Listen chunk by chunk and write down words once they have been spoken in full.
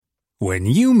When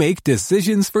you make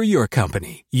decisions for your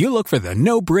company, you look for the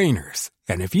no-brainers.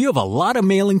 And if you have a lot of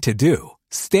mailing to do,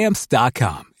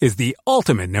 Stamps.com is the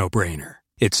ultimate no-brainer.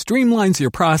 It streamlines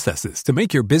your processes to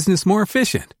make your business more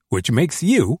efficient, which makes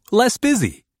you less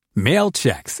busy. Mail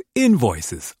checks,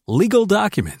 invoices, legal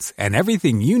documents, and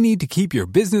everything you need to keep your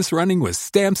business running with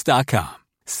Stamps.com.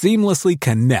 Seamlessly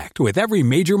connect with every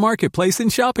major marketplace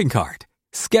and shopping cart.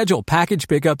 Schedule package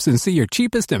pickups and see your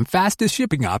cheapest and fastest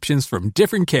shipping options from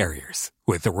different carriers.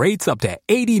 With rates up to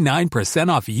 89%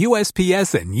 off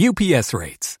USPS and UPS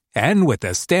rates. And with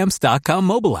the Stamps.com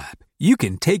mobile app, you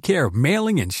can take care of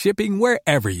mailing and shipping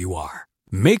wherever you are.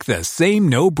 Make the same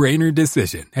no-brainer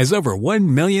decision as over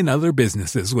 1 million other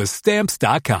businesses with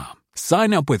Stamps.com.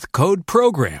 Sign up with code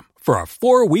PROGRAM for a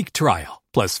 4-week trial,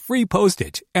 plus free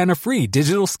postage and a free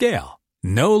digital scale.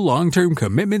 No long-term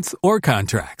commitments or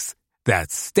contracts.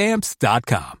 That's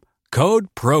Stamps.com. Code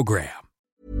PROGRAM.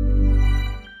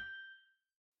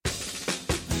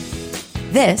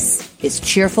 This is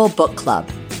Cheerful Book Club.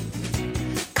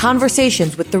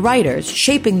 Conversations with the writers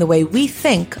shaping the way we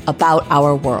think about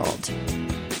our world.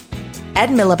 Ed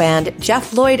Miliband,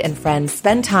 Jeff Lloyd, and friends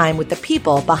spend time with the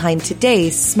people behind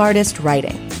today's smartest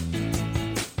writing.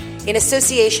 In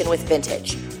association with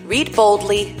Vintage, read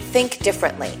boldly, think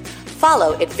differently.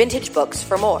 Follow at Vintage Books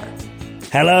for more.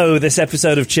 Hello, this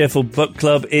episode of Cheerful Book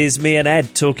Club is me and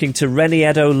Ed talking to Reni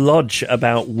Eddo-Lodge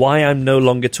about why I'm no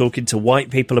longer talking to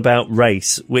white people about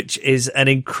race, which is an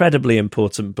incredibly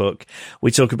important book.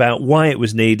 We talk about why it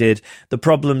was needed, the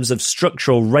problems of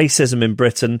structural racism in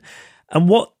Britain, and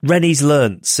what Reni's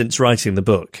learnt since writing the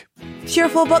book.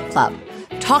 Cheerful Book Club,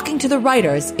 talking to the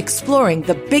writers, exploring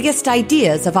the biggest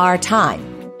ideas of our time.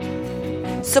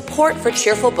 Support for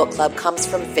Cheerful Book Club comes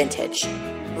from Vintage.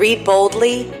 Read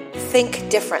boldly, think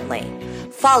differently.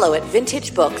 Follow at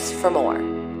Vintage Books for more.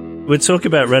 We'll talk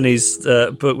about Reni's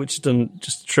book, which has done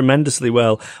just tremendously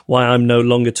well, Why I'm No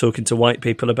Longer Talking to White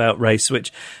People About Race,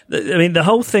 which, I mean, the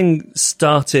whole thing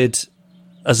started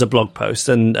as a blog post,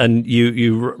 and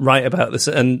you write about this,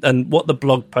 and what the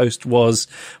blog post was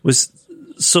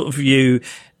sort of you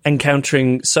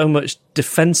encountering so much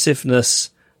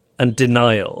defensiveness and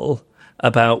denial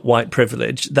about white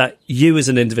privilege that you as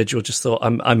an individual just thought,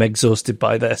 I'm exhausted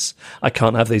by this. I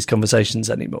can't have these conversations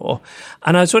anymore.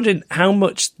 And I was wondering how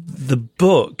much the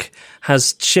book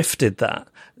has shifted that.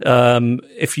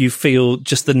 If you feel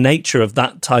just the nature of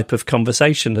that type of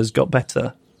conversation has got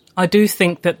better. I do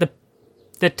think that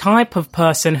the type of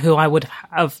person who I would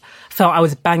have felt I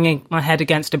was banging my head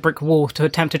against a brick wall to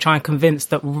attempt to try and convince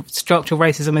that structural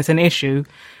racism is an issue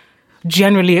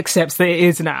generally accepts that it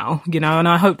is now, you know, and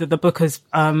I hope that the book has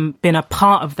been a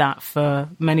part of that for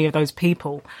many of those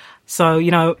people. So, you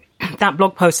know, that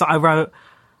blog post that I wrote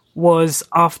was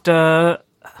after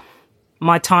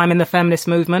my time in the feminist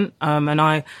movement, and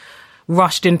I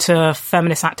rushed into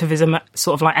feminist activism at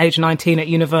sort of like age 19 at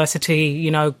university, you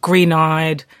know,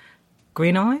 green-eyed?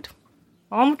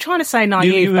 I'm trying to say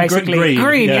naive, you basically.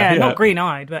 Green, yeah. Not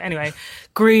green-eyed, but anyway.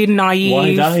 Green, naive.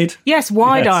 Wide-eyed? Yes,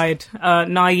 wide-eyed, yes.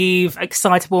 Naive,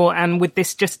 excitable, and with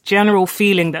this just general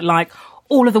feeling that, like,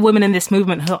 all of the women in this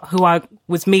movement who I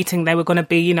was meeting, they were going to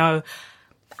be, you know,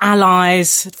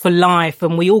 allies for life,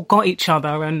 and we all got each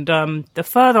other. And the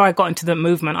further I got into the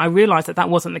movement, I realised that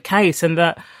wasn't the case, and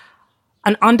that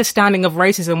an understanding of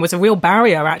racism was a real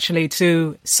barrier, actually,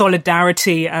 to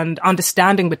solidarity and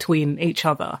understanding between each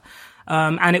other.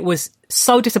 And it was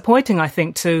so disappointing, I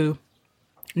think, to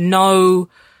know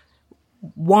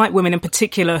white women in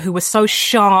particular who were so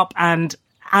sharp and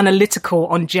analytical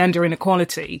on gender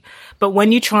inequality. But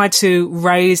when you try to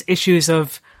raise issues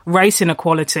of race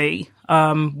inequality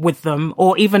with them,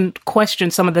 or even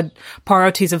question some of the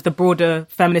priorities of the broader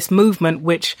feminist movement,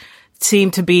 which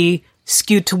seem to be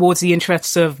skewed towards the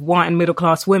interests of white and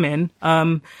middle-class women,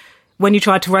 when you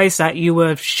tried to raise that, you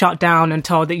were shut down and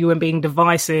told that you were being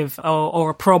divisive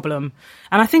or a problem.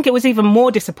 And I think it was even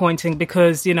more disappointing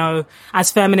because, you know,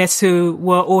 as feminists who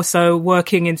were also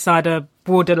working inside a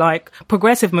broader, like,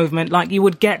 progressive movement, like, you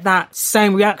would get that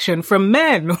same reaction from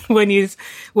men when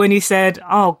you said,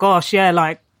 oh gosh, yeah,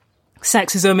 like,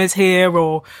 sexism is here,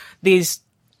 or these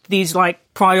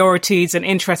like priorities and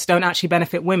interests don't actually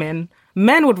benefit women.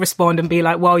 Men would respond and be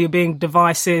like, well, you're being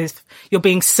divisive, you're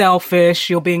being selfish,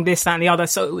 you're being this, that, and the other.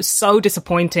 So it was so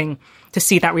disappointing to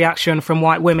see that reaction from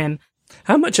white women.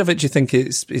 How much of it do you think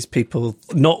is people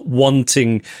not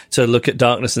wanting to look at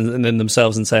darkness in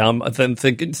themselves and say, I'm then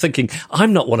thinking,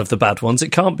 I'm not one of the bad ones.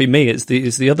 It can't be me. It's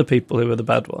the other people who are the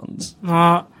bad ones.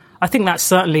 I think that's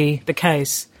certainly the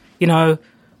case, you know,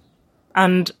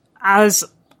 and as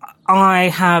I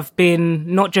have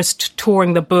been not just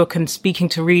touring the book and speaking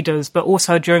to readers, but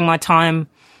also during my time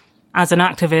as an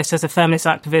activist, as a feminist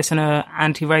activist and an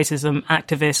anti-racism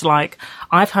activist, like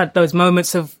I've had those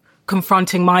moments of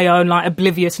confronting my own like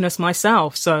obliviousness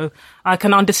myself. So I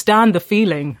can understand the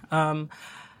feeling. And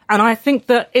I think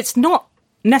that it's not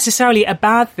necessarily a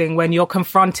bad thing when you're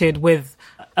confronted with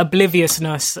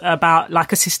obliviousness about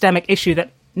like a systemic issue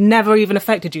that never even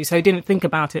affected you, so you didn't think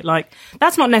about it. Like,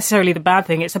 that's not necessarily the bad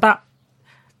thing. It's about,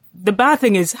 the bad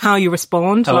thing is how you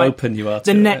respond. How like, open you are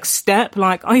to the next step.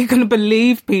 Like, are you going to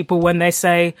believe people when they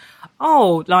say,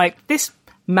 oh, like, this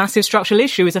massive structural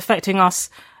issue is affecting us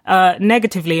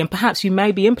negatively and perhaps you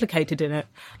may be implicated in it?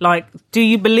 Like, do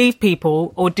you believe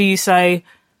people, or do you say,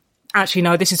 actually,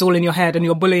 no, this is all in your head and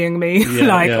you're bullying me,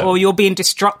 or you're being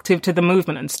destructive to the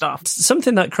movement and stuff?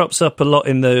 Something that crops up a lot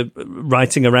in the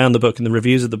writing around the book and the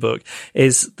reviews of the book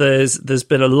is there's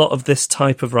been a lot of this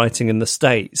type of writing in the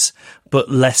States, but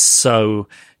less so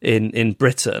in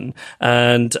Britain.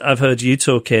 And I've heard you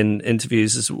talk in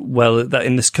interviews as well that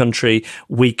in this country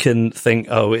we can think,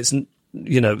 oh, it's,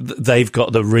 you know, they've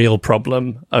got the real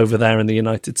problem over there in the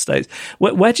United States.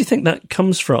 Where do you think that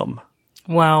comes from?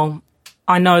 Well,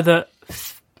 I know that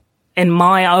in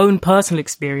my own personal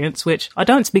experience, which I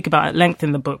don't speak about at length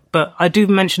in the book, but I do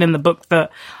mention in the book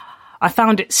that I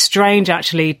found it strange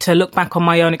actually to look back on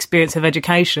my own experience of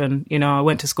education. You know, I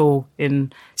went to school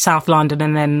in South London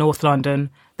and then North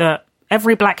London, that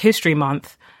every Black History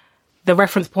Month, the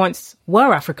reference points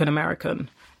were African American.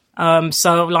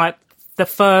 So like the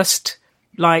first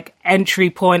like entry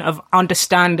point of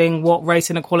understanding what race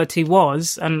inequality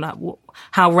was and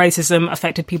how racism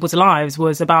affected people's lives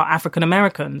was about African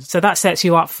Americans. So that sets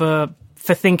you up for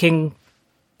thinking,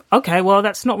 okay, well,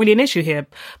 that's not really an issue here.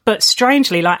 But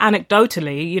strangely, like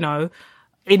anecdotally, you know,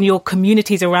 in your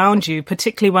communities around you,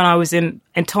 particularly when I was in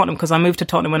Tottenham, because I moved to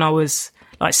Tottenham when I was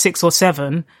like 6 or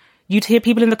 7, you'd hear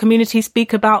people in the community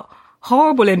speak about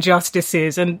horrible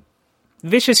injustices and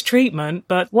vicious treatment,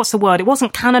 but what's the word? It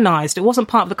wasn't canonized. It wasn't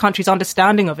part of the country's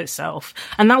understanding of itself.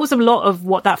 And that was a lot of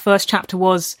what that first chapter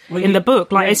was in the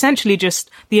book. Like essentially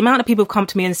just the amount of people have come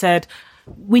to me and said,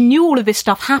 we knew all of this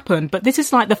stuff happened, but this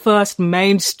is like the first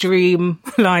mainstream,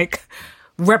 like,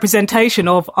 representation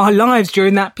of our lives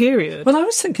during that period. Well, I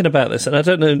was thinking about this, and I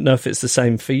don't know if it's the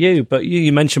same for you, but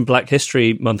you mentioned Black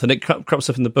History Month, and it crops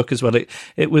up in the book as well.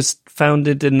 It was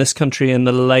founded in this country in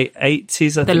the late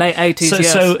 80s, I think. The late 80s,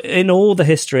 yes. So in all the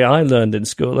history I learned in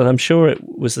school, and I'm sure it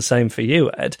was the same for you,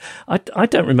 Ed, I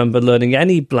don't remember learning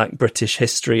any Black British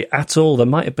history at all. There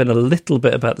might have been a little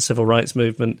bit about the civil rights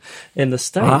movement in the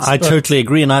States. I totally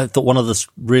agree, and I thought one of the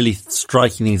really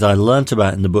striking things I learnt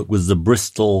about in the book was the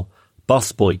Bristol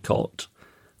bus boycott.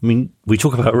 I mean, we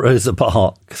talk about Rosa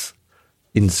Parks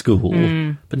in school,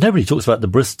 but nobody talks about the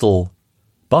Bristol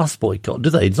bus boycott, do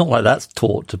they? It's not like that's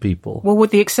taught to people. Well,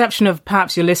 with the exception of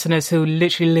perhaps your listeners who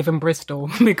literally live in Bristol.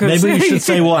 Because maybe you should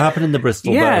say what happened in the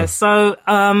Bristol Yeah, Bow. so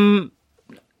I'm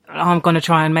going to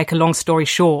try and make a long story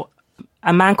short.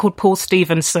 A man called Paul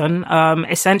Stevenson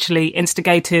essentially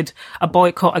instigated a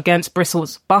boycott against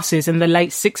Bristol's buses in the late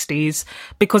 60s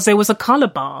because there was a colour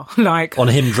bar. Like on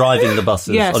him driving the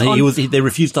buses. Yes, they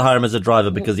refused to hire him as a driver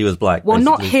because he was black. Well,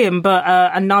 basically. not him, but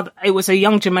another. It was a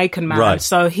young Jamaican man. Right.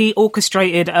 So he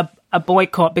orchestrated a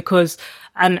boycott because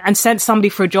and sent somebody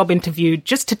for a job interview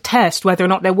just to test whether or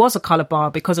not there was a colour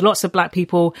bar, because lots of black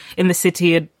people in the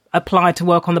city had applied to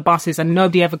work on the buses and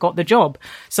nobody ever got the job.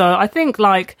 So I think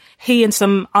like he and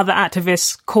some other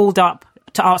activists called up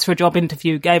to ask for a job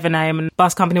interview, gave a name, and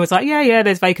bus company was like, yeah,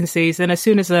 there's vacancies. And as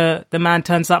soon as the man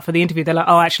turns up for the interview, they're like,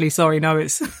 oh, actually, sorry, no,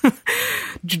 it's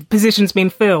position's been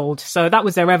filled. So that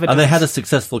was their evidence. And they had a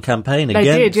successful campaign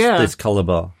against this colour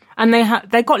bar. And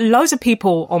they got loads of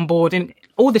people on board, and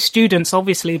all the students,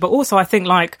 obviously, but also I think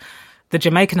like the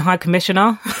Jamaican High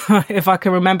Commissioner, if I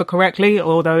can remember correctly,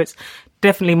 although it's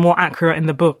definitely more accurate in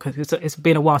the book because it's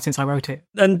been a while since I wrote it.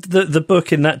 And the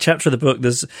book, in that chapter of the book,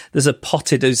 there's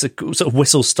a sort of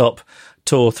whistle stop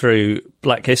tour through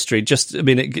Black history.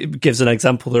 It gives an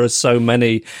example. There are so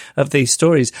many of these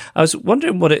stories. I was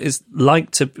wondering what it is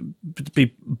like to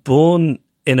be born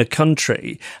in a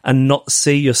country and not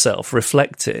see yourself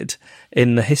reflected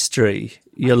in the history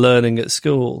you're learning at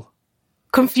school.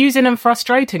 Confusing and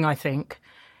frustrating, I think.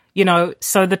 You know,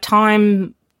 so the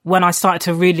time when I started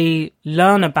to really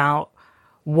learn about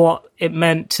what it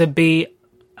meant to be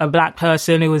a black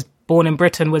person who was born in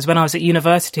Britain was when I was at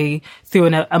university through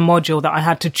a module that I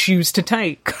had to choose to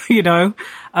take, you know,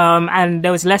 and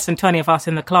there was less than 20 of us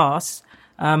in the class.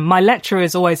 My lecturer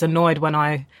is always annoyed when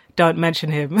I don't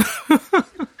mention him.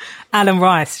 Alan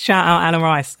Rice, shout out Alan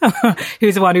Rice,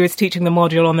 who's the one who was teaching the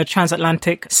module on the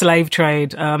transatlantic slave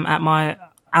trade at my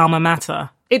alma mater.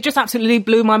 It just absolutely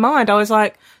blew my mind. I was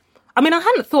like, I mean, I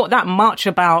hadn't thought that much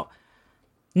about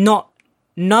not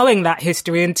knowing that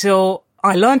history until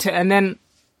I learnt it. And then,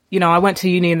 you know, I went to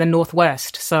uni in the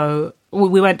Northwest. So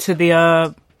we went to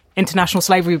the International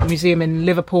Slavery Museum in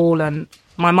Liverpool, and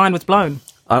my mind was blown.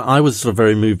 I was sort of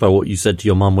very moved by what you said to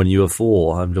your mum when you were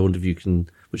 4. I wonder if you can,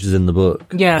 which is in the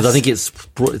book. Yes. Because I think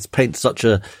it's paints such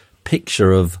a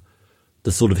picture of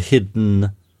the sort of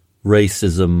hidden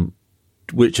racism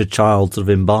which a child sort of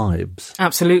imbibes.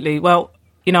 Absolutely. Well,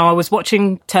 you know, I was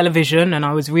watching television and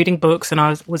I was reading books, and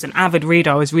I was an avid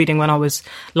reader. I was reading when I was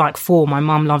like 4. My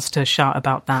mum loves to shout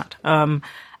about that.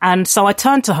 And so I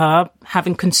turned to her,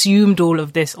 having consumed all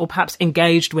of this, or perhaps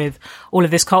engaged with all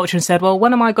of this culture, and said, well,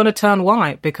 when am I going to turn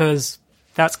white? Because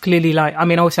that's clearly like, I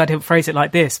mean, obviously I didn't phrase it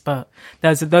like this, but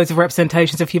those are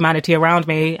representations of humanity around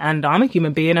me, and I'm a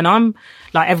human being and I'm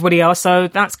like everybody else. So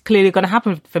that's clearly going to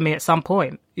happen for me at some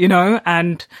point, you know?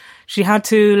 And she had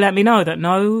to let me know that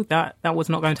no, that was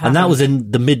not going to happen. And that was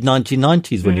in the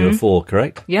mid-1990s when you were 4,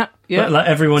 correct? Yeah, yeah. Like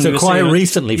everyone. So quite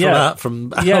recently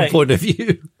from our point of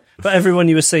view. But everyone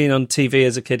you were seeing on TV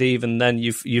as a kid, even then,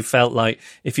 you felt like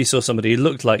if you saw somebody who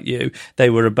looked like you,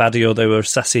 they were a baddie or they were a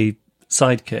sassy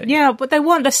sidekick. Yeah, but they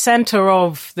weren't the center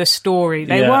of the story.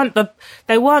 They weren't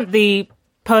the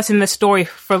person in the story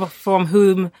from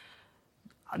whom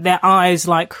their eyes,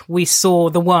 like, we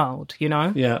saw the world, you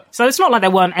know? Yeah. So it's not like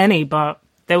there weren't any, but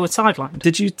they were sidelined.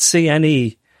 Did you see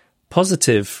any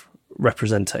positive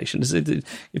representation?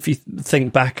 If you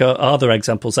think back, are there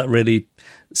examples that really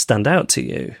stand out to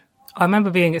you? I remember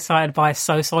being excited by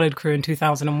So Solid Crew in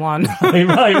 2001.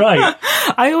 Right.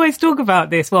 I always talk about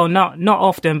this. Well, not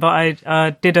often, but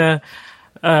I did a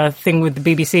thing with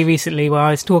the BBC recently where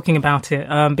I was talking about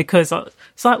it because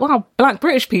it's like, wow, Black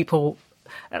British people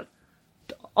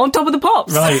on top of the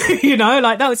pops. Right. You know,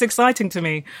 like that was exciting to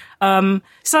me.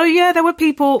 So yeah, there were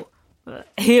people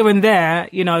here and there,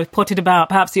 you know, potted about,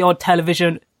 perhaps the odd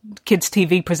television kids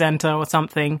TV presenter or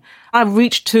something. I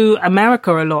reached to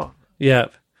America a lot. Yeah.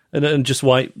 And just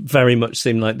white very much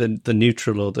seemed like the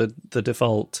neutral or the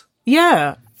default.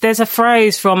 Yeah. There's a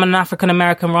phrase from an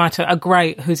African-American writer, a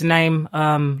great, whose name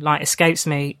escapes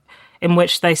me, in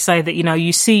which they say that, you know,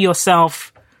 you see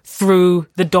yourself through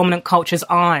the dominant culture's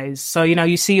eyes. So, you know,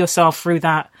 you see yourself through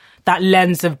that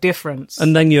lens of difference.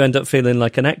 And then you end up feeling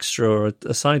like an extra or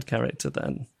a side character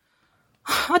then.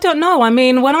 I don't know. I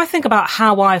mean, when I think about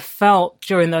how I felt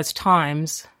during those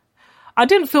times, I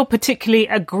didn't feel particularly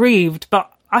aggrieved,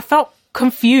 but I felt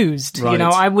confused. Right. You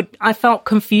know, I felt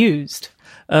confused.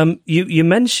 You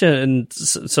mentioned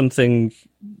something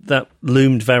that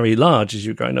loomed very large as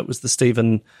you were growing up, was the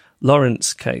Stephen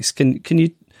Lawrence case. Can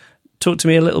you talk to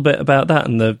me a little bit about that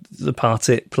and the part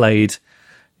it played,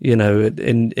 you know,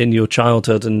 in your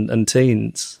childhood and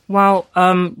teens? Well,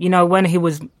 you know, when he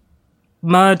was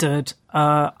murdered,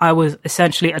 I was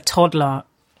essentially a toddler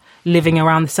living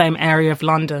around the same area of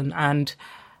London, and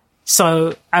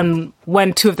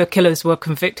when 2 of the killers were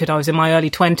convicted, I was in my early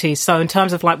 20s. So in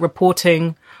terms of like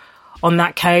reporting on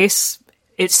that case,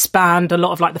 it spanned a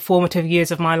lot of like the formative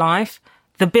years of my life.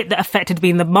 The bit that affected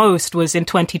me the most was in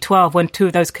 2012 when 2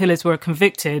 of those killers were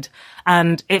convicted,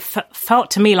 and it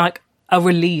felt to me like a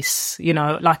release, you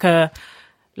know,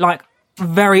 like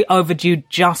very overdue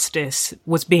justice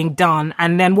was being done.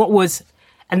 And then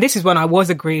and this is when I was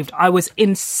aggrieved, I was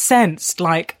incensed,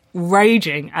 like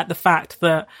raging at the fact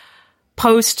that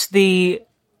post the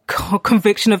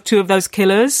conviction of 2 of those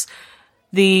killers,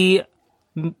 the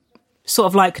sort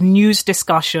of like news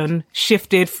discussion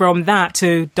shifted from that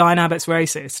to Diane Abbott's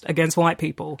racist against white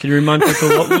people. Can you remind people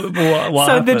what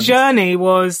So happened? the journey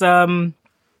was,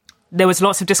 there was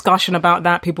lots of discussion about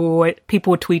that. People were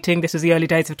tweeting. This was the early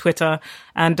days of Twitter.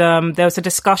 And there was a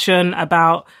discussion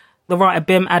about the writer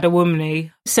Bim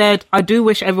Adewumni said, I do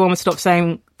wish everyone would stop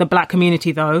saying the black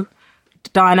community, though.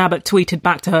 Diane Abbott tweeted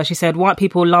back to her. She said, white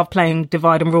people love playing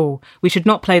divide and rule. We should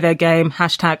not play their game. #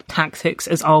 tactics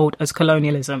as old as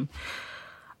colonialism.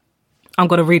 I'm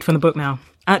going to read from the book now.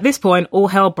 At this point, all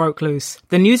hell broke loose.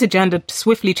 The news agenda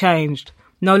swiftly changed.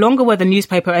 No longer were the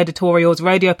newspaper editorials,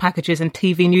 radio packages and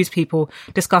TV news people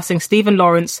discussing Stephen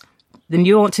Lawrence, the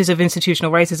nuances of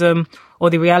institutional racism, or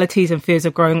the realities and fears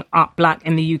of growing up black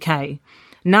in the UK.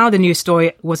 Now the news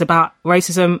story was about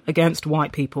racism against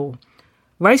white people.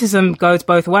 Racism goes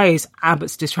both ways,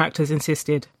 Abbott's detractors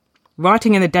insisted.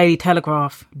 Writing in the Daily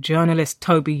Telegraph, journalist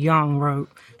Toby Young wrote,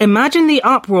 imagine the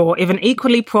uproar if an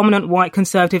equally prominent white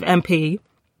Conservative MP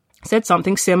said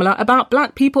something similar about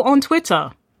black people on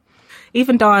Twitter.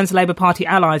 Even Diane's Labour Party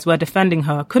allies were defending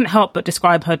her, couldn't help but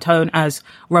describe her tone as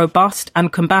robust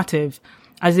and combative,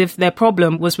 as if their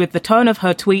problem was with the tone of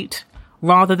her tweet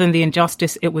rather than the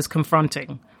injustice it was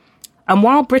confronting. And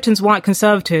while Britain's white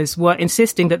conservatives were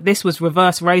insisting that this was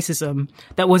reverse racism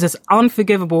that was as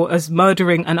unforgivable as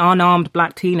murdering an unarmed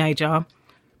black teenager,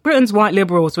 Britain's white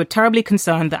liberals were terribly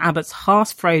concerned that Abbott's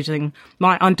harsh phrasing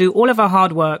might undo all of her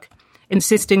hard work,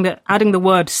 insisting that adding the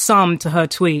word "some" to her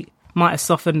tweet might have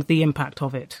softened the impact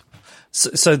of it.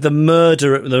 So the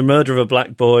murder of a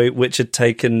black boy, which had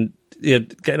taken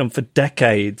getting on for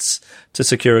decades to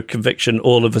secure a conviction,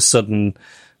 all of a sudden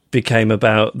became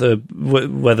about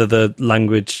whether the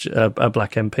language a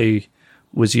black MP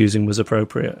was using was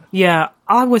appropriate. Yeah,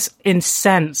 I was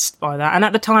incensed by that. And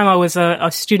at the time I was a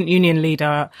student union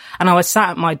leader, and I was sat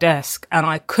at my desk and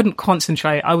I couldn't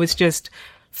concentrate. I was just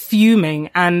fuming.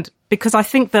 And because I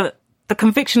think that the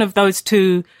conviction of those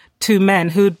two men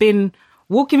who had been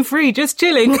walking free, just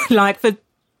chilling, like for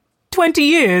 20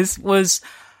 years was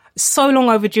so long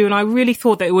overdue. And I really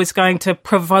thought that it was going to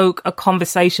provoke a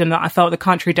conversation that I felt the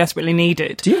country desperately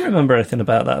needed. Do you remember anything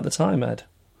about that at the time, Ed?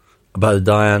 About the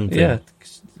Diane thing? Yeah,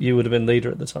 you would have been leader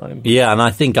at the time. Yeah, and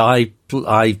I think I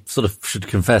sort of should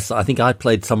confess, I think I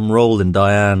played some role in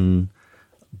Diane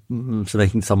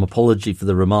making some apology for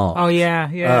the remark. Oh, yeah.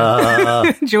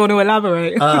 Do you want to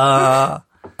elaborate?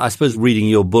 I suppose reading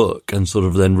your book and sort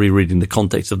of then rereading the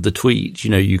context of the tweet,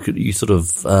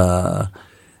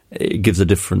 it gives a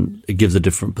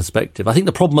different perspective. I think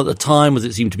the problem at the time was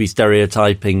it seemed to be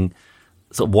stereotyping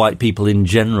sort of white people in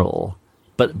general.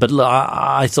 But look,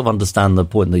 I sort of understand the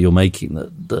point that you're making,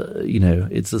 that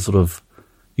it's a sort of,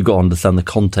 you've got to understand the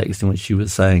context in which she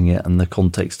was saying it and the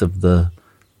context of the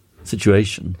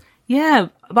situation. Yeah,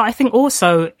 but I think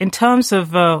also in terms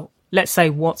of, let's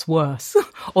say, what's worse,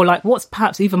 or like what's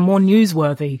perhaps even more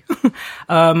newsworthy,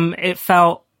 it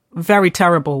felt very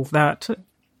terrible that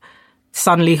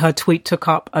suddenly her tweet took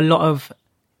up a lot of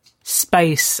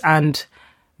space and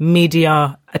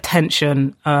media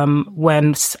attention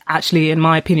when actually, in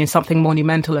my opinion, something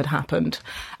monumental had happened.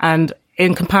 And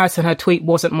in comparison, her tweet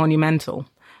wasn't monumental.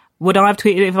 Would I have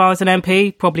tweeted it if I was an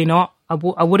MP? Probably not.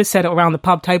 I would have said it around the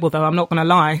pub table, though. I'm not going to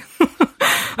lie.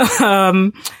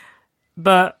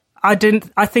 But I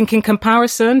didn't. I think in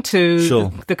comparison to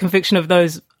the conviction of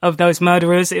those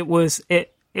murderers, it was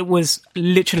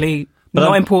literally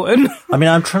not important. I mean,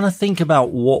 I'm trying to think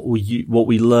about what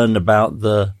we learned about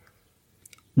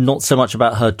not so much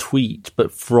about her tweet,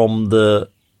 but from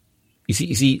you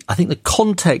see, I think the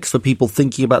context for people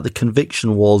thinking about the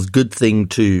conviction was good thing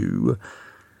too.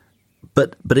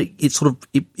 But it sort of,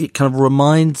 it kind of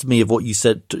reminds me of what you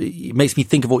said. It makes me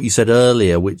think of what you said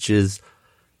earlier, which is,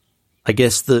 I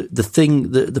guess the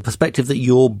perspective that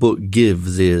your book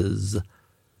gives is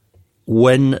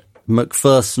when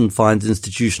Macpherson finds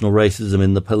institutional racism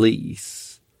in the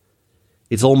police,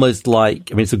 it's almost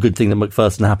like, I mean, it's a good thing that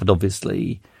Macpherson happened,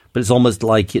 obviously, but it's almost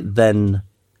like it then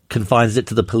confines it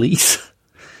to the police.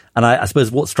 And I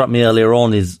suppose what struck me earlier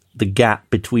on is the gap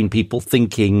between people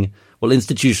thinking, well,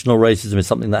 institutional racism is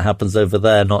something that happens over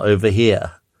there, not over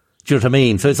here. Do you know what I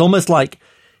mean? So it's almost like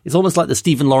the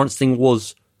Stephen Lawrence thing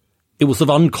was sort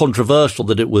of uncontroversial,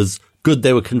 that it was good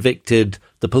they were convicted,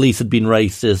 the police had been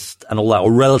racist and all that,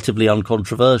 or relatively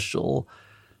uncontroversial.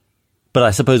 But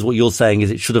I suppose what you're saying is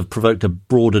it should have provoked a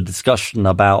broader discussion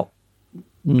about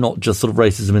not just sort of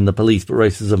racism in the police, but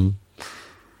racism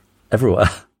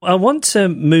everywhere. I want to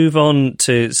move on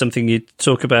to something you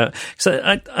talk about.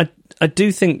 So I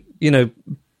do think,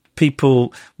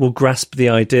 people will grasp the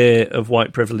idea of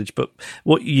white privilege, but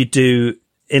what you do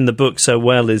in the book so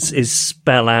well is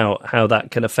spell out how that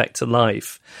can affect a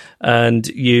life. And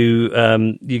you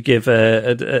give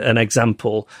an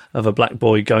example of a black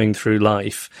boy going through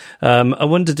life. I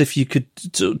wondered if you could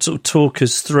sort of talk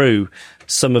us through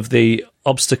some of the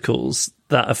obstacles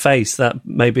that are faced that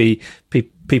maybe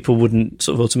people wouldn't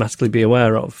sort of automatically be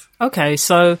aware of. Okay,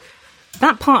 so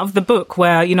that part of the book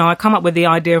where, I come up with the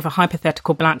idea of a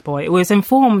hypothetical black boy, it was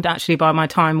informed actually by my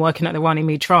time working at the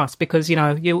Runnymede Trust, because,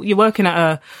 you're working at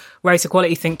a race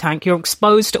equality think tank, you're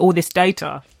exposed to all this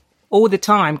data all the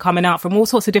time coming out from all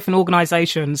sorts of different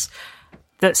organisations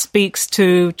that speaks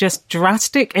to just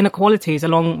drastic inequalities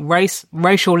along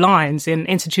racial lines in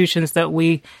institutions that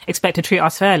we expect to treat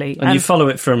us fairly. And you follow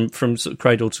it from sort of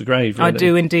cradle to grave, really. I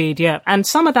do indeed, yeah. And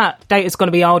some of that data is going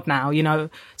to be old now,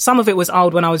 Some of it was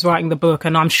old when I was writing the book,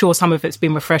 and I'm sure some of it's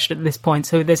been refreshed at this point.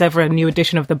 So if there's ever a new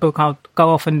edition of the book, I'll go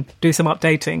off and do some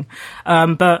updating.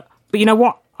 But you know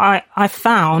what I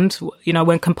found,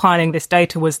 when compiling this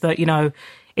data was that,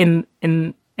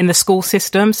 in the school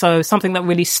system. So something that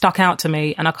really stuck out to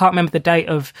me, and I can't remember the date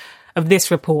of of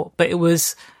this report, but it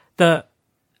was that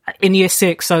in year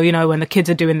 6, so, you know, when the kids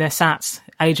are doing their SATs,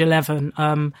 age 11,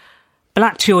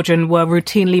 black children were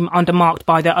routinely undermarked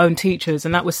by their own teachers.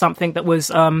 And that was something that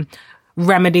was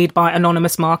remedied by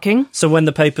anonymous marking. So when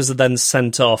the papers are then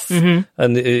sent off and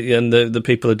the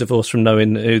people are divorced from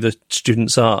knowing who the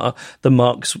students are, the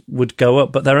marks would go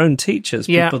up, but their own teachers,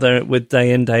 people there with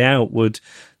day in, day out, would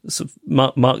sort of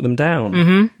mark them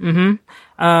down.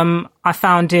 I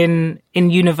found in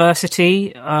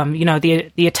university, you know,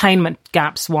 the attainment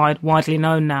gaps widely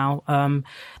known now,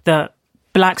 that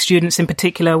black students in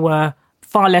particular were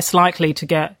far less likely to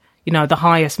get, you know, the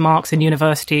highest marks in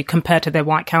university compared to their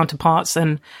white counterparts.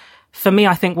 And for me,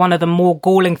 I think one of the more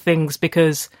galling things,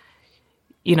 because,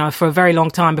 you know, for a very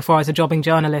long time before I was a jobbing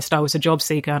journalist, I was a job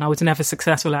seeker and I was never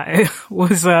successful at it,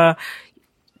 was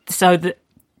so the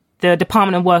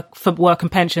Department of Work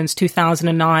and Pensions,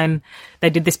 2009, they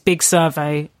did this big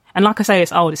survey. And like I say,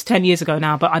 it's old, it's 10 years ago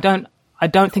now, but I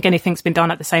don't think anything's been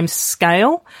done at the same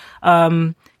scale.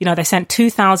 You know, they sent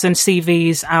 2,000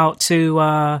 CVs out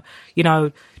to, you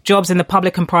know, jobs in the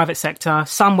public and private sector,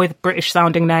 some with British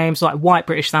sounding names, like white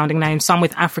British sounding names, some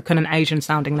with African and Asian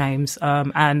sounding names.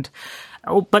 But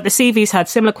the CVs had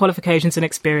similar qualifications and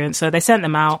experience. So they sent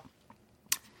them out,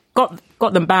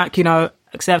 got them back, you know,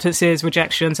 acceptances,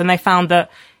 rejections. And they found that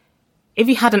if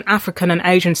you had an African and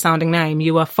Asian sounding name,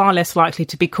 you were far less likely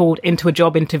to be called into a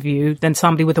job interview than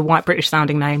somebody with a white British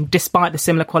sounding name, despite the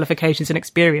similar qualifications and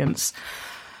experience.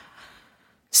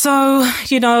 So,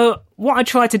 you know, what I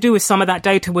tried to do with some of that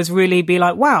data was really be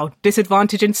like, wow,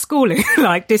 disadvantage in schooling,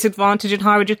 like disadvantage in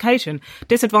higher education,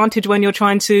 disadvantage when you're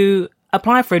trying to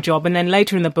apply for a job. And then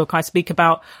later in the book, I speak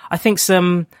about, I think,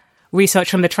 some research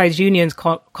from the Trades Unions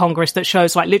Congress that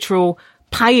shows like literal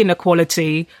pay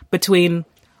inequality between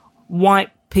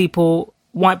white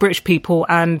British people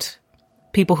and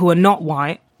people who are not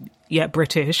white, yet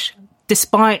British,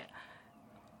 despite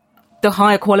the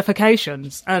higher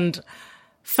qualifications. And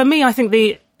for me, I think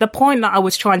the point that I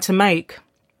was trying to make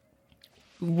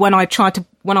when I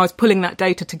was pulling that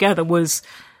data together was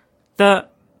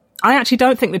that I actually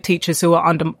don't think the teachers who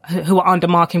are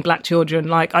undermarking black children,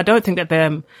 like, I don't think that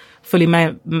they're fully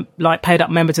paid up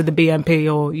members of the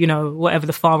BNP or, you know, whatever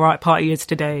the far right party is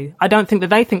today. I don't think that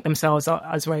they think themselves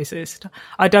as racist.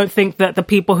 I don't think that the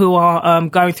people who are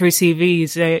going through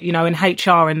CVs, you know, in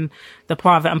HR and the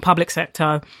private and public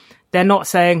sector, they're not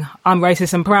saying I'm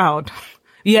racist and proud.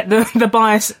 Yet the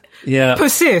bias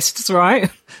persists, right?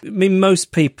 I mean,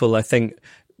 most people, I think,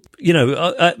 you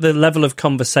know, at the level of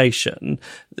conversation,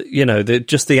 you know, the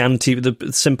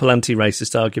simple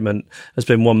anti-racist argument has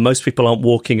been one. Most people aren't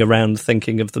walking around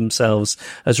thinking of themselves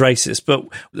as racist, but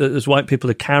as white people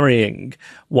are carrying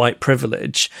white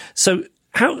privilege. So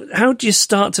how do you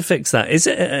start to fix that? Is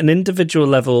it at an individual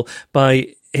level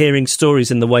by hearing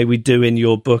stories in the way we do in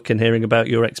your book and hearing about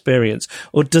your experience,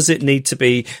 or does it need to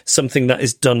be something that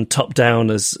is done top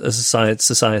down as a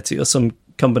society, or some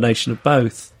combination of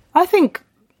both? I think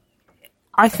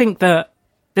that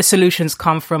the solutions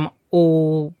come from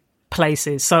all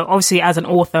places. So obviously, as an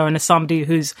author and as somebody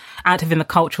who's active in the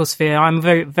cultural sphere, I'm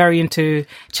very, very into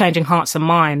changing hearts and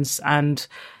minds. And,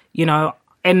 you know,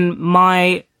 in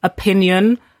my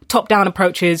opinion, top-down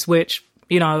approaches, which,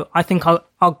 you know, I think are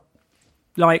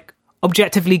like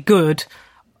objectively good,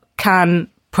 can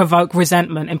provoke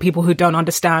resentment in people who don't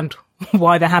understand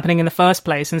why they're happening in the first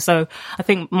place. And so I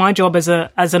think my job as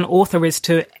an author is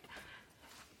to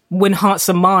win hearts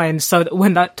and minds, so that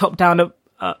when that top-down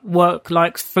work,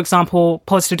 like, for example,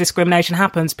 positive discrimination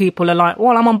happens, people are like,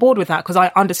 well, I'm on board with that because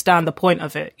I understand the point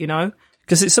of it, you know?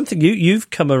 Because it's something you've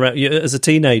come around, as a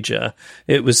teenager,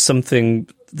 it was something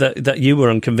that you were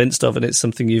unconvinced of, and it's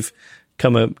something you've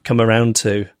come around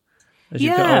to as you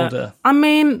got older. I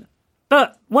mean,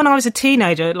 but when I was a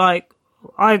teenager, like,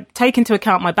 I take into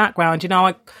account my background, you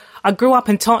know, I grew up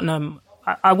in Tottenham.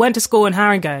 I went to school in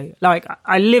Haringey. Like,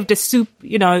 I lived a super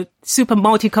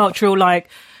multicultural, like,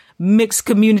 mixed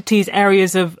communities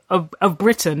areas of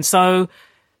Britain. So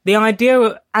the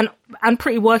idea, and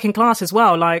pretty working class as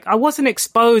well. Like, I wasn't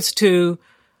exposed to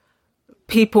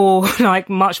people like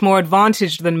much more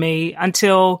advantaged than me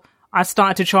until I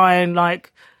started to try and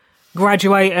like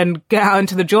graduate and get out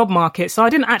into the job market. So I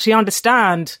didn't actually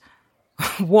understand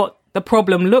what the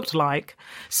problem looked like.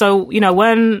 So, you know,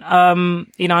 when,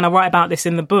 you know, and I write about this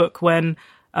in the book, when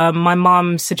my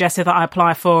mum suggested that I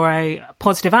apply for a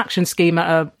positive action scheme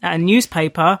at a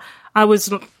newspaper, I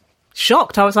was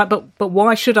shocked. I was like, but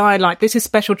why should I? Like, this is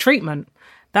special treatment.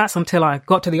 That's until I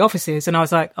got to the offices and I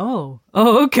was like, oh,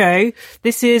 okay.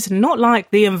 This is not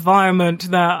like the environment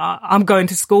that I'm going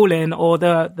to school in, or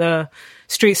the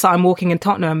streets that I'm walking in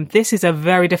Tottenham, this is a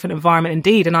very different environment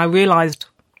indeed. And I realised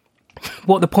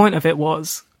what the point of it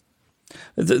was.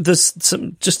 There's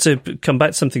some, just to come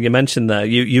back to something you mentioned there,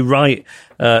 you write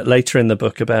later in the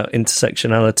book about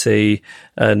intersectionality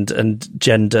and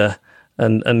gender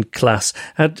and class.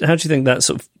 How do you think that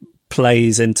sort of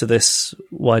plays into this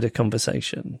wider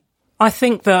conversation? I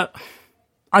think that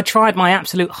I tried my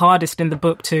absolute hardest in the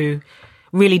book to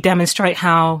really demonstrate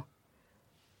how.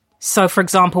 So, for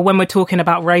example, when we're talking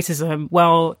about racism,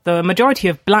 well, the majority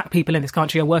of black people in this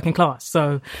country are working class.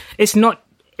 So it's not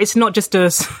just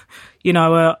a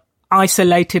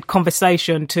isolated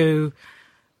conversation to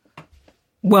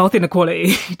wealth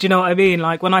inequality. Do you know what I mean?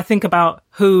 Like, when I think about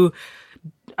who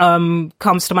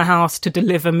comes to my house to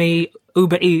deliver me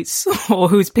Uber Eats, or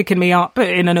who's picking me up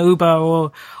in an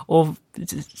Uber, or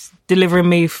delivering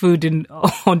me food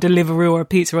on Deliveroo or a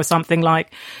pizza or something,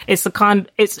 like,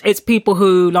 it's people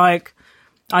who, like,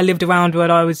 I lived around when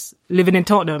I was living in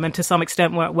Tottenham, and to some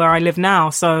extent where I live now.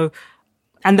 So,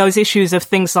 and those issues of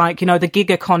things like, the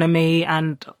gig economy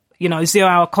and,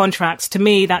 0-hour contracts, to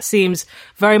me, that seems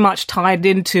very much tied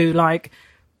into, like,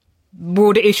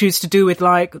 broader issues to do with,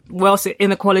 like, wealth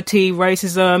inequality,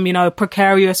 racism,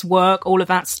 precarious work, all of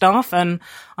that stuff. And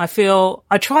I feel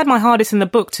I tried my hardest in the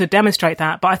book to demonstrate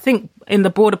that, but I think in the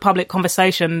broader public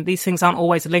conversation, these things aren't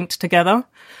always linked together.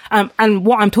 And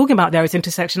what I'm talking about there is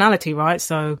intersectionality, right?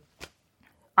 So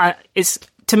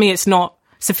to me, it's not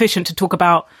sufficient to talk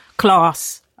about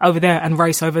class over there and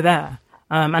race over there.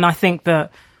 And I think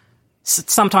that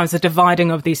sometimes the dividing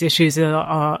of these issues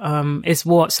is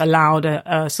what's allowed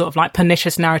a sort of like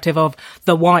pernicious narrative of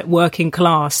the white working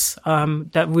class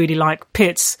that really, like,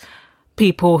 pits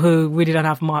people who really don't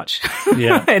have much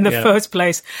in the first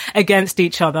place against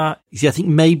each other. See, I think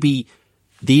maybe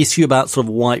the issue about sort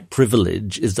of white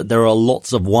privilege is that there are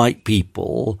lots of white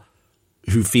people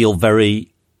who feel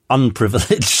very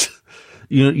unprivileged.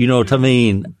 You know what I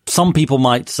mean? Some people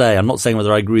might say, I'm not saying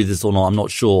whether I agree with this or not, I'm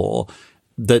not sure,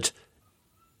 that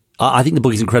I think the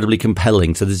book is incredibly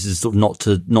compelling. So this is sort of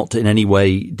not to in any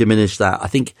way diminish that. I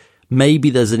think maybe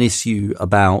there's an issue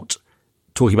about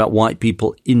talking about white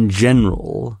people in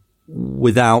general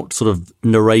without sort of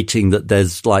narrating that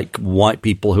there's, like, white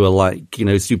people who are, like,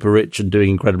 super rich and doing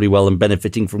incredibly well and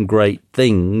benefiting from great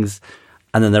things.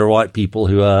 And then there are white people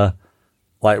who are,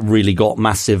 like, really got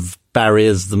massive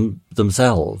barriers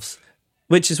themselves.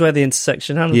 Which is where the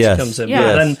intersectionality comes in. Yeah.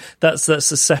 But then that's a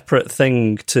separate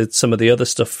thing to some of the other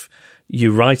stuff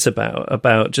you write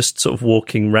about just sort of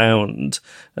walking round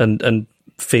and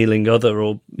feeling other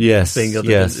or being other.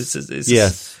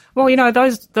 Yes. Well,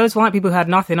 those white people who had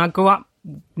nothing, I grew up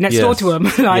next door to them,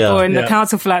 or in the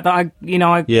council flat that I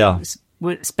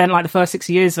spent, like, the first 6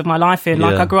 years of my life in.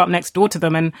 Like, I grew up next door to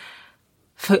them and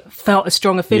felt a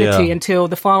strong affinity until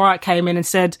the far right came in and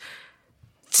said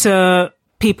to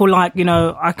people like,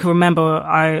 I can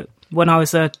remember when I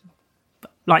was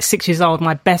like 6 years old,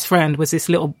 my best friend was this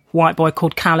little white boy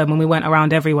called Callum, and we went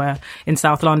around everywhere in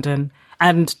South London.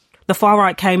 And the far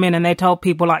right came in and they told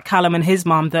people like Callum and his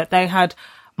mum that they had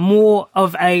more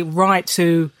of a right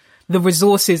to the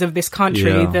resources of this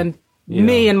country than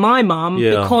me and my mum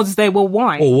because they were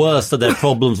white. Or worse, that their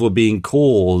problems were being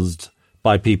caused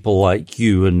by people like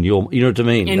you and you know what I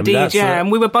mean? Indeed,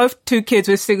 and we were both two kids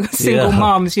with single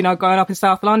mums, growing up in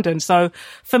South London. So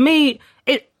for me,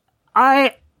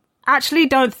 I actually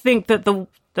don't think that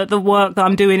the work that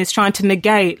I'm doing is trying to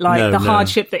negate the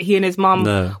hardship that he and his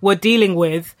mum were dealing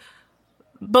with,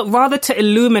 but rather to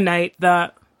illuminate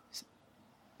that.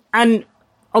 And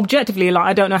objectively, like,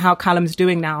 I don't know how Callum's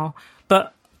doing now,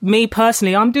 but me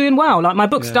personally, I'm doing well. Like, my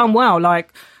book's done well.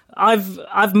 Like,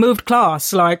 I've moved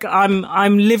class. Like,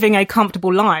 I'm living a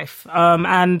comfortable life.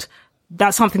 And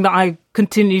that's something that I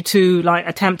continue to, like,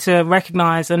 attempt to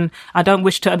recognize. And I don't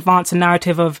wish to advance a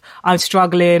narrative of I'm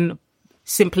struggling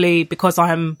simply because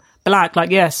I'm black. Like,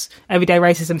 yes, everyday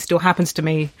racism still happens to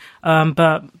me.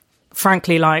 But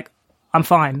frankly, like, I'm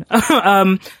fine.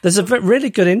 There's a really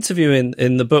good interview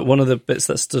in the book. One of the bits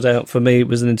that stood out for me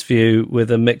was an interview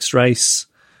with a mixed race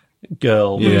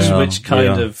girl, which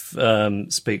kind of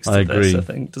speaks to this, I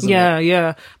think, doesn't it?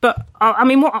 Yeah. But, I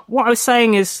mean, what I was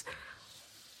saying is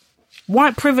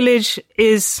white privilege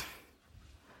is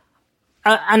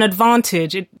an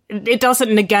advantage. It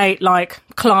doesn't negate, like,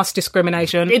 class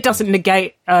discrimination. It doesn't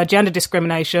negate gender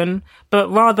discrimination, but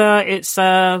rather it's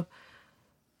the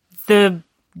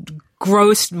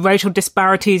gross racial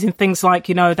disparities in things like,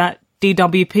 that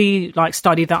DWP, like,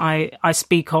 study that I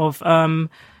speak of,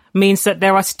 means that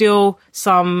there are still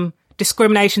some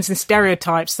discriminations and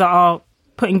stereotypes that are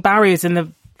putting barriers in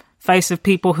the face of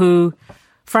people who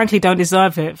frankly don't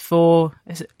deserve it for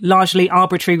largely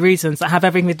arbitrary reasons that have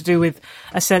everything to do with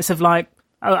a sense of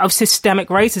of systemic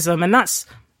racism.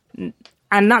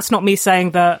 And that's not me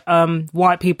saying that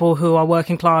white people who are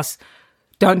working class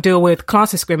don't deal with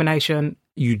class discrimination.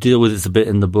 You deal with this a bit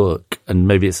in the book, and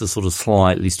maybe it's a sort of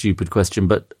slightly stupid question,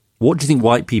 but what do you think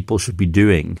white people should be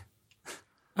doing?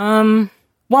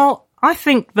 Well, I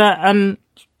think that, and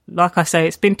like I say,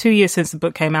 it's been 2 years since the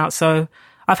book came out, so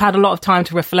I've had a lot of time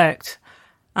to reflect.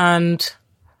 And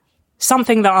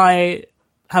something that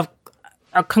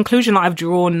a conclusion that I've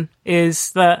drawn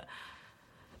is that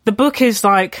the book is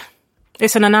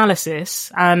it's an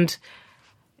analysis, and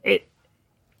it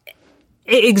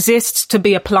exists to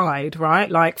be applied,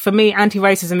 right? For me,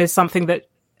 anti-racism is something that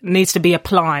needs to be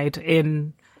applied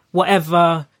in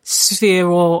whatever sphere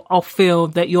or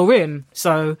field that you're in.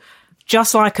 So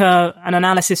just like an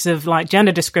analysis of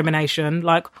gender discrimination,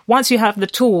 once you have the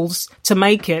tools to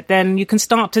make it, then you can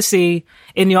start to see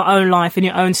in your own life, in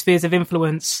your own spheres of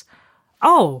influence,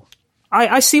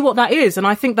 I see what that is. And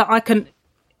I think that I can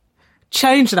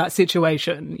change that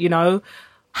situation,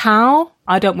 How?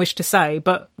 I don't wish to say,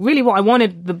 but really what I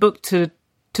wanted the book to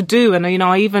do, and,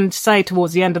 I even say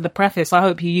towards the end of the preface, I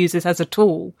hope you use this as a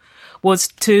tool, was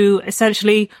to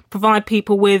essentially provide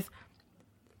people with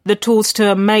the tools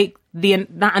to make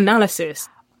that analysis.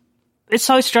 It's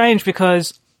so strange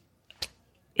because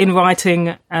in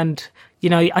writing, and,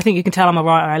 I think you can tell I'm a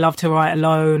writer, I love to write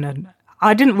alone, and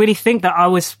I didn't really think that I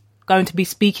was going to be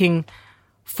speaking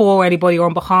for anybody or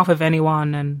on behalf of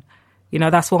anyone, and,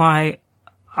 that's why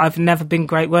I've never been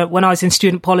great. When I was in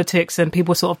student politics and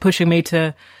people were sort of pushing me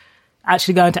to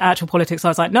actually go into actual politics, I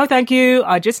was like, no, thank you.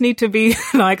 I just need to be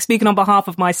speaking on behalf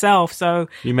of myself. So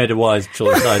you made a wise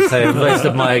choice, I'd say, based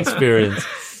on my experience.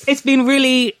 It's been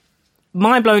really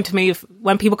mind-blowing to me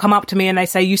when people come up to me and they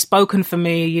say, you've spoken for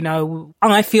me,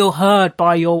 I feel heard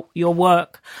by your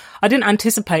work. I didn't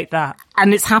anticipate that.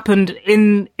 And it's happened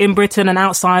in Britain and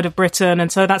outside of Britain. And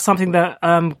so that's something that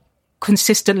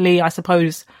consistently, I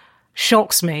suppose,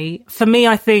 shocks me. For me,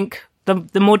 I think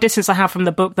the more distance I have from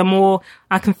the book, the more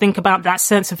I can think about that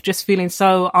sense of just feeling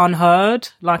so unheard.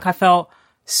 I felt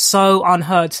so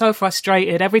unheard, so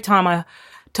frustrated every time I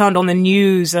turned on the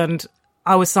news, and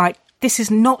I was like, this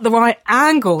is not the right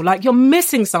angle. You're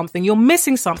missing something.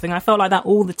 I felt like that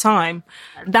all the time.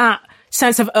 That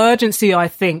sense of urgency, I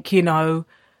think,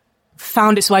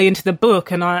 found its way into the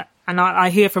book. And I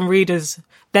hear from readers,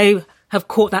 they have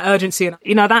caught that urgency.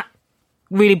 And, that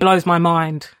really blows my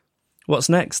mind. What's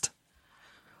next?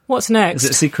 What's next? Is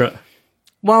it a secret?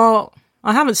 Well,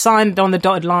 I haven't signed on the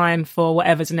dotted line for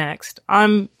whatever's next.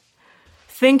 I'm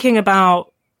thinking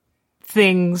about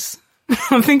things.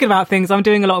 I'm doing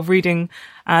a lot of reading,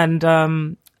 and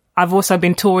I've also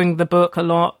been touring the book a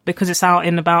lot because it's out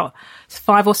in about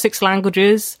 5 or 6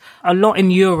 languages, a lot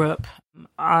in Europe.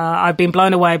 I've been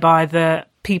blown away by the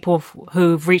people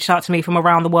who've reached out to me from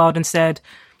around the world and said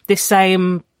this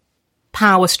same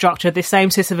power structure, this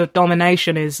same system of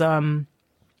domination is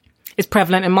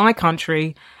prevalent in my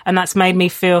country, and that's given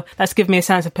me a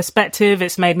sense of perspective.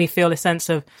 It's made me feel a sense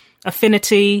of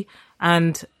affinity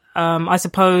and I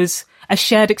suppose a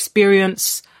shared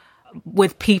experience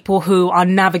with people who are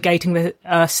navigating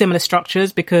the similar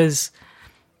structures, because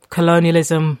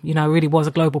colonialism, really was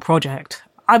a global project.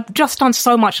 I've just done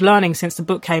so much learning since the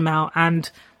book came out, and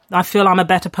I feel I'm a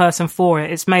better person for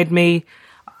it. It's made me,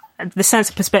 the sense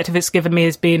of perspective it's given me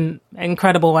has been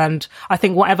incredible, and I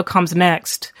think whatever comes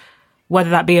next,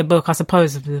 whether that be a book, I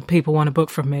suppose if people want a book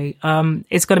from me,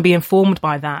 it's going to be informed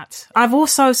by that. I've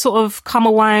also sort of come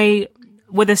away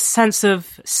with a sense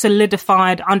of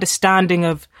solidified understanding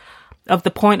of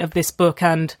the point of this book,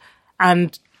 and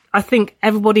I think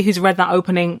everybody who's read that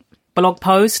opening blog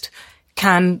post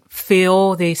can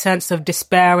feel the sense of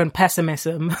despair and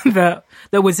pessimism that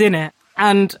was in it,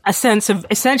 and a sense of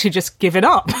essentially just giving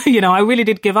up. I really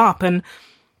did give up, and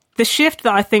the shift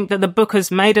that I think that the book has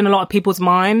made in a lot of people's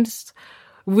minds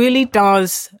really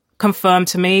does confirm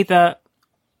to me that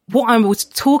what I was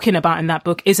talking about in that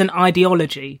book is an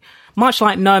ideology. Much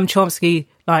like Noam Chomsky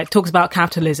talks about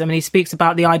capitalism, and he speaks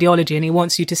about the ideology, and he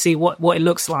wants you to see what it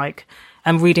looks like.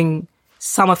 And reading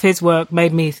some of his work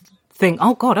made me think,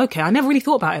 oh God, okay, I never really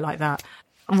thought about it like that.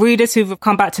 Readers who've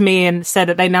come back to me and said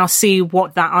that they now see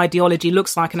what that ideology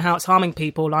looks like and how it's harming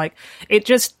people, it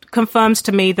just confirms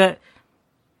to me that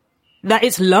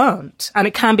it's learnt and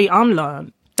it can be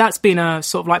unlearned. That's been a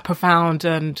sort of profound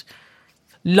and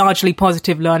largely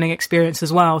positive learning experience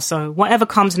as well. So whatever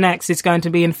comes next is going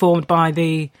to be informed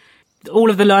by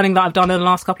all of the learning that I've done in the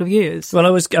last couple of years. Well,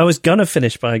 I was going to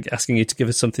finish by asking you to give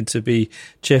us something to be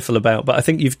cheerful about, but I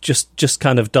think you've just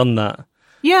kind of done that.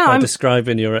 by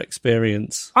describing your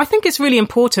experience? I think it's really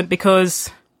important because,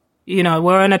 you know,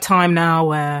 we're in a time now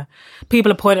where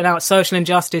people are pointing out social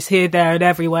injustice here, there, and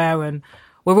everywhere, and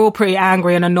we're all pretty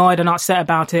angry and annoyed and upset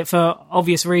about it for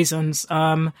obvious reasons.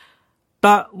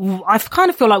 But I kind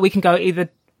of feel like we can go either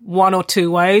one or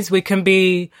two ways. We can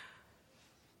be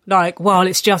like, well,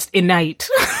 it's just innate,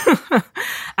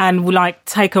 and we like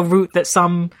take a route that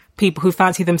some people who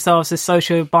fancy themselves as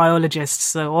sociobiologists,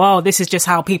 so, oh, this is just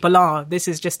how people are, this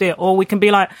is just it. Or we can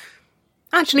be like,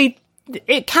 actually,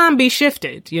 it can be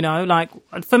shifted, you know? Like,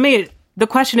 for me, the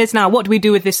question is now, what do we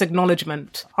do with this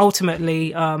acknowledgement?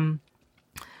 Ultimately,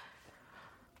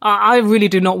 I really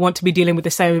do not want to be dealing with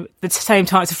the same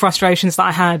types of frustrations that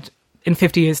I had in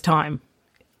 50 years' time.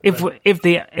 If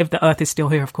the Earth is still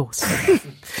here, of course.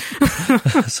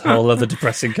 That's a whole other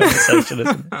depressing conversation,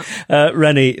 isn't it?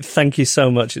 Rennie, thank you so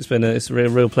much. It's a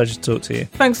real pleasure to talk to you.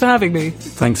 Thanks for having me.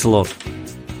 Thanks a lot.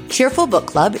 Cheerful Book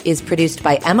Club is produced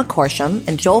by Emma Corsham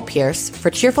and Joel Pierce for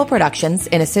Cheerful Productions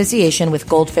in association with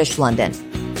Goldfish London.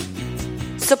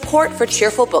 Support for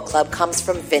Cheerful Book Club comes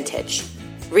from Vintage.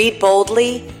 Read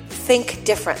boldly, think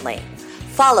differently.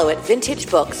 Follow at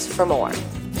Vintage Books for more.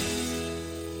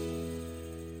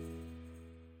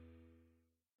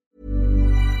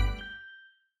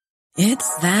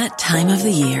 It's that time of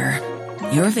the year.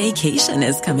 Your vacation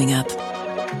is coming up.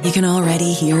 You can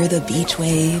already hear the beach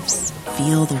waves,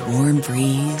 feel the warm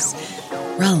breeze,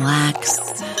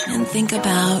 relax, and think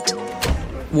about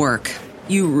work.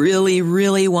 You really,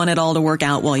 really want it all to work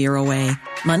out while you're away.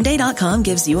 Monday.com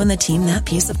gives you and the team that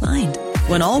peace of mind.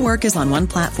 When all work is on one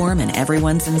platform and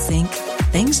everyone's in sync,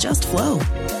 things just flow.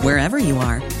 Wherever you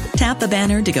are, tap the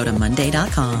banner to go to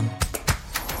Monday.com.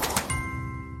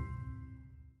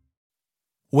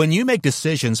 When you make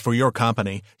decisions for your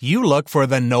company, you look for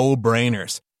the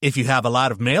no-brainers. If you have a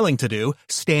lot of mailing to do,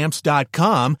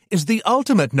 Stamps.com is the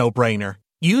ultimate no-brainer.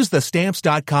 Use the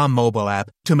Stamps.com mobile app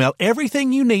to mail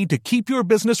everything you need to keep your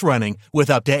business running with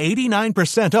up to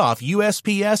 89% off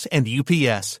USPS and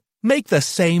UPS. Make the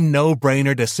same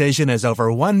no-brainer decision as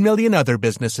over 1 million other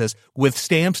businesses with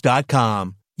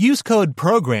Stamps.com. Use code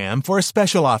PROGRAM for a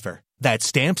special offer. That's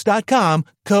Stamps.com,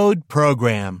 code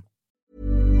PROGRAM.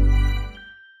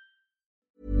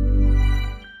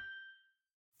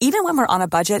 Even when we're on a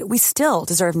budget, we still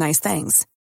deserve nice things.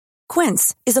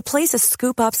 Quince is a place to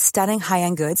scoop up stunning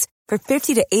high-end goods for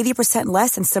 50 to 80%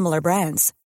 less than similar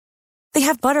brands. They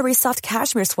have buttery soft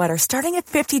cashmere sweaters starting at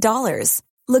 $50,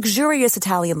 luxurious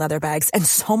Italian leather bags, and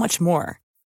so much more.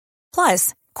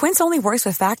 Plus, Quince only works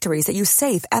with factories that use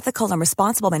safe, ethical, and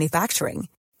responsible manufacturing.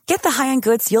 Get the high-end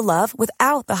goods you'll love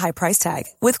without the high price tag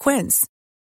with Quince.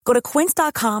 Go to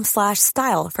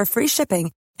quince.com/style for free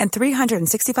shipping and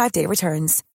 365-day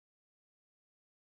returns.